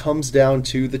this, it comes down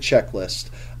to the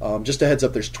checklist. Just a heads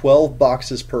up, there's 12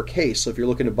 boxes per case. So if you're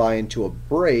looking to buy into a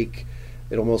break,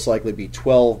 it'll most likely be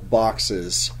 12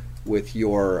 boxes with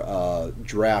your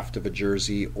draft of a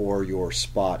jersey or your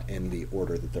spot in the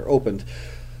order that they're opened.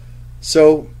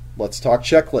 So let's talk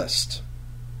checklist.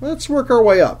 Let's work our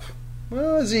way up.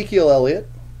 Well, Ezekiel Elliott.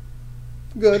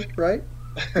 Good, right?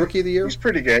 Rookie of the year. He's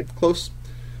pretty good. Close.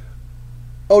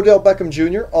 Odell Beckham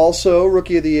Jr., also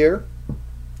Rookie of the Year.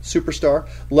 Superstar.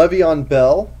 Le'Veon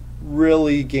Bell,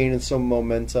 really gaining some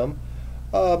momentum.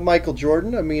 Michael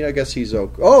Jordan, I mean, I guess he's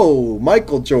okay. Oh,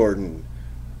 Michael Jordan.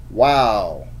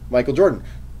 Wow. Michael Jordan.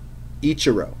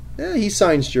 Ichiro. He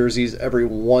signs jerseys every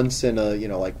once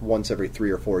every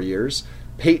 3 or 4 years.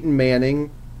 Peyton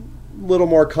Manning, a little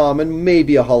more common,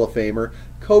 maybe a Hall of Famer.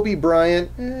 Kobe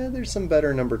Bryant, there's some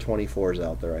better number 24s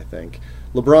out there, I think.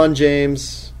 LeBron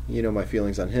James, you know my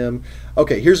feelings on him.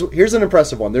 Okay, here's an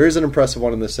impressive one. There is an impressive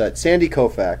one in the set. Sandy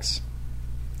Koufax.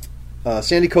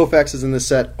 Sandy Koufax is in the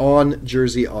set on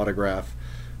jersey autograph.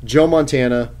 Joe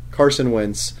Montana, Carson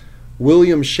Wentz,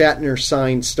 William Shatner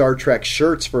signed Star Trek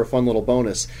shirts for a fun little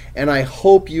bonus. And I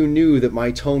hope you knew that my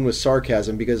tone was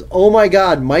sarcasm because, oh my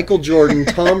God, Michael Jordan,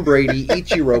 Tom Brady,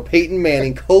 Ichiro, Peyton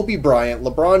Manning, Kobe Bryant,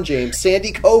 LeBron James,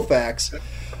 Sandy Koufax,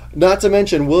 not to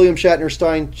mention William Shatner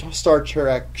signed Star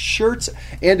Trek shirts.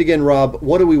 And again, Rob,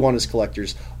 what do we want as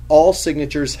collectors? All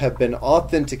signatures have been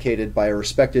authenticated by a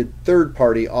respected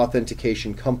third-party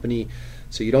authentication company.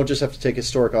 So you don't just have to take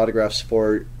historic autographs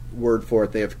for word for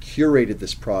it. They have curated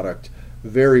this product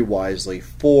very wisely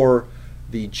for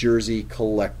the jersey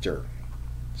collector.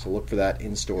 So look for that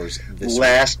in stores this week.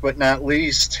 Last but not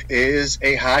least is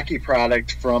a hockey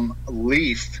product from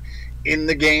Leaf. In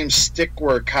the Game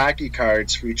Stickwork hockey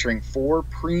cards featuring 4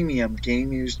 premium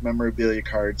game-used memorabilia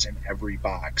cards in every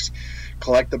box.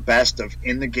 Collect the best of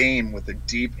In the Game with a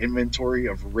deep inventory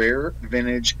of rare,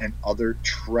 vintage, and other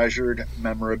treasured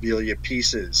memorabilia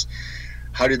pieces.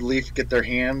 How did Leaf get their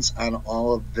hands on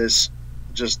all of this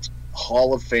just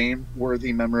Hall of Fame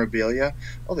worthy memorabilia?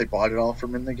 Well, they bought it all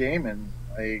from In the Game in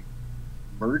a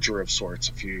merger of sorts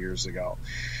a few years ago.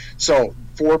 So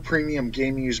 4 premium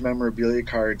game used memorabilia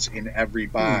cards in every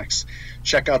box.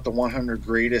 Check out the 100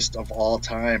 greatest of all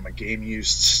time, a game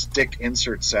used stick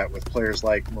insert set with players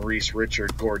like Maurice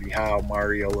Richard, Gordie Howe,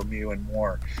 Mario Lemieux, and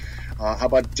more. How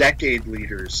about decade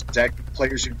leaders,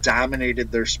 players who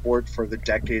dominated their sport for the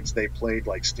decades they played,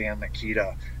 like Stan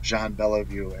Mikita, Jean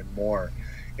Bellevue, and more.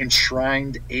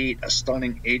 Enshrined 8, a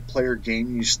stunning 8-player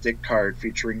game-used stick card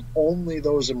featuring only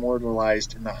those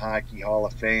immortalized in the Hockey Hall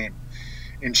of Fame.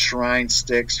 Enshrined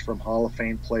sticks from Hall of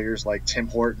Fame players like Tim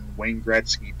Horton, Wayne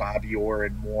Gretzky, Bobby Orr,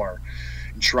 and more.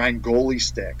 Enshrined goalie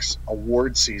sticks,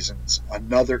 award seasons,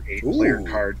 another 8-player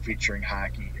card featuring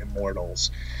hockey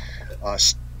immortals.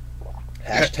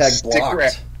 Hashtag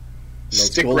blocked.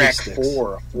 Stick Rack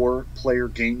 4, a 4-player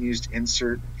game-used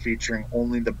insert featuring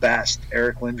only the best.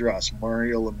 Eric Lindros,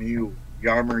 Mario Lemieux,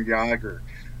 Jaromir Jagr,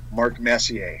 Mark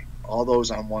Messier, all those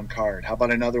on one card. How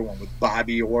about another one with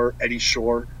Bobby Orr, Eddie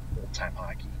Shore, old-time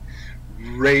hockey,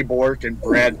 Ray Bourque, and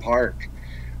Brad Park.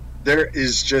 There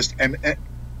is just, and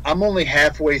I'm only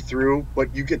halfway through,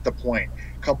 but you get the point.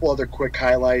 A couple other quick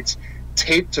highlights.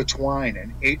 Tape to Twine,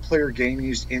 an 8-player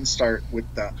game-used insert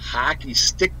with the hockey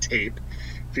stick tape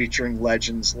featuring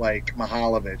legends like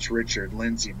Mihaljevic, Richard,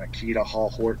 Lindsay, Makita, Hall,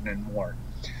 Horton, and more.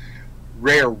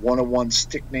 Rare 101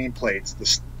 stick nameplates.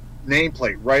 The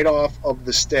nameplate right off of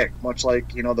the stick, much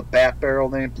like, the Bat Barrel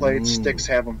nameplates. Sticks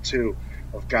have them too,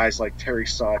 of guys like Terry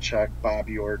Sawchuk,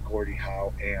 Bobby Orr, Gordie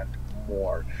Howe, and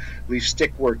more. Leaf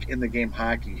Stickwork In the Game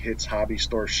Hockey hits hobby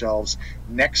store shelves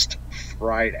next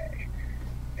Friday.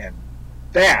 And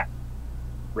that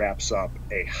wraps up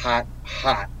a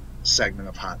hot segment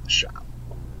of Hot in the Shop.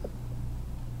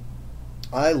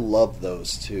 I love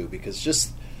those too, because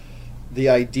just the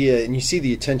idea, and you see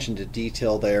the attention to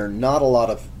detail there, not a lot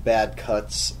of bad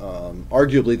cuts.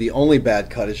 Arguably the only bad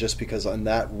cut is just because on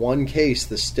that one case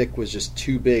the stick was just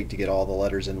too big to get all the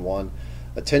letters in one.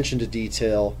 Attention to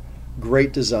detail,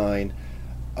 great design.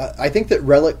 I think that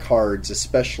relic cards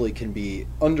especially can be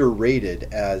underrated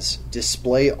as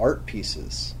display art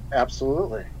pieces.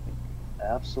 Absolutely.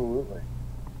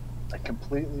 I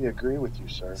completely agree with you,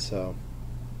 sir. So,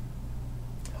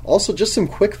 also, just some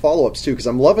quick follow-ups, too, because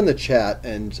I'm loving the chat,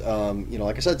 and,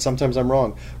 like I said, sometimes I'm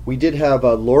wrong. We did have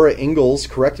Laura Ingalls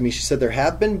correcting me. She said there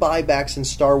have been buybacks in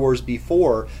Star Wars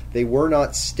before. They were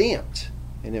not stamped,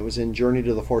 and it was in Journey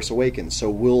to the Force Awakens. So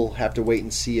we'll have to wait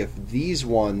and see if these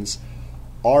ones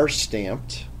are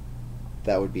stamped.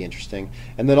 That would be interesting.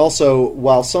 And then also,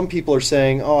 while some people are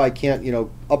saying, I can't,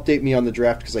 update me on the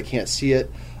draft because I can't see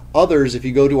it, others, if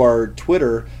you go to our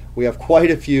Twitter, we have quite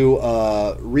a few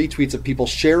retweets of people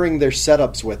sharing their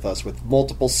setups with us with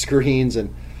multiple screens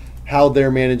and how they're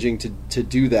managing to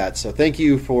do that. So thank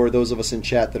you for those of us in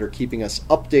chat that are keeping us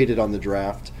updated on the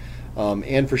draft.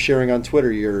 and for sharing on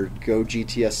Twitter your Go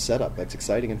GTS setup. That's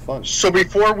exciting and fun. So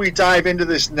before we dive into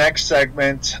this next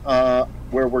segment,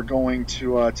 where we're going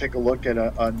to take a look at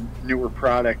a newer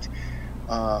product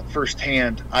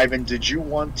firsthand, Ivan, did you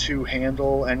want to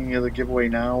handle any of the giveaway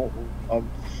now?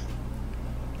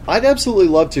 I'd absolutely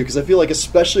love to, because I feel like,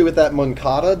 especially with that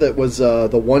Moncada that was the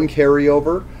one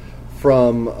carryover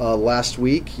from last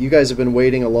week, you guys have been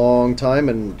waiting a long time,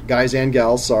 and guys and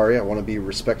gals, sorry, I want to be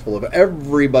respectful of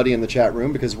everybody in the chat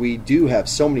room because we do have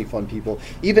so many fun people.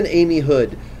 Even Amy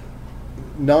Hood,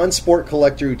 non-sport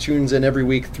collector who tunes in every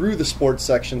week through the sports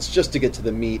sections just to get to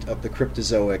the meat of the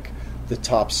Cryptozoic, the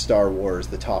Topps Star Wars,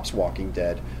 the Topps Walking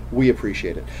Dead. We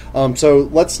appreciate it. So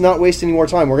let's not waste any more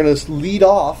time. We're going to lead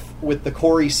off with the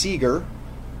Corey Seager,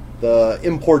 the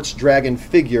Imports Dragon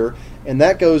figure, and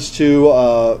that goes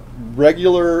to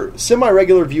regular,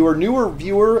 semi-regular viewer, newer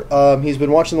viewer. He's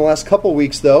been watching the last couple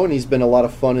weeks, though, and he's been a lot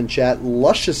of fun in chat.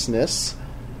 Lusciousness,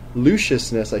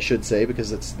 I should say,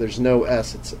 because there's no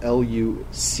S. It's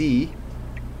Lucious.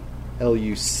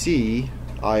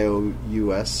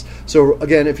 So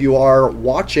again, if you are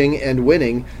watching and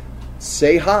winning,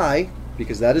 say hi,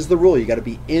 because that is the rule. You got to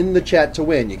be in the chat to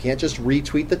win. You can't just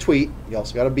retweet the tweet. You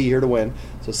also got to be here to win.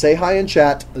 So say hi in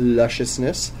chat,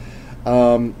 Lusciousness.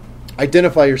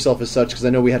 Identify yourself as such, because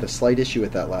I know we had a slight issue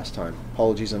with that last time.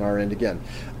 Apologies on our end again.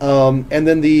 And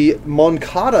then the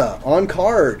Moncada on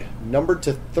card, numbered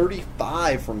to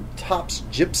 35 from Topps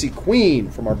Gypsy Queen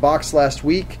from our box last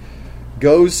week,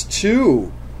 goes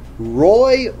to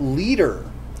Roy Leader,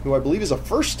 who I believe is a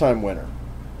first-time winner.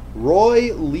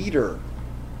 Roy Leader.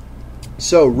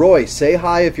 So, Roy, say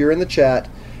hi if you're in the chat,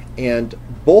 and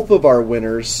both of our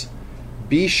winners,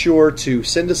 be sure to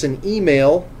send us an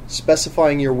email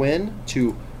specifying your win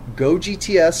to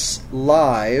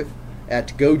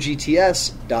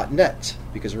gogtslive@gogts.net,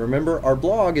 because remember, our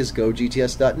blog is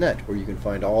gogts.net, where you can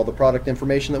find all the product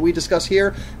information that we discuss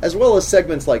here, as well as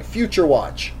segments like Future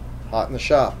Watch, Hot in the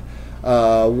Shop.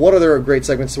 What other great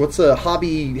segments? What's the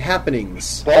hobby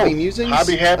happenings? Both. Hobby musings?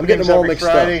 Hobby happenings I'm getting them all every mixed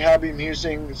Friday. up. Hobby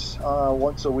musings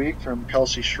once a week from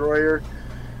Kelsey Schroyer.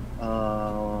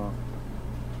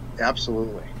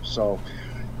 Absolutely. So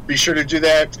be sure to do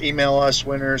that. Email us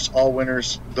winners, all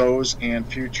winners, those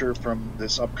and future from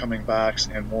this upcoming box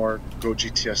and more. Go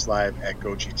GTS Live at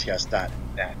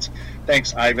gogts.net.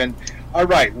 Thanks, Ivan. All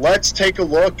right, let's take a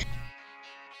look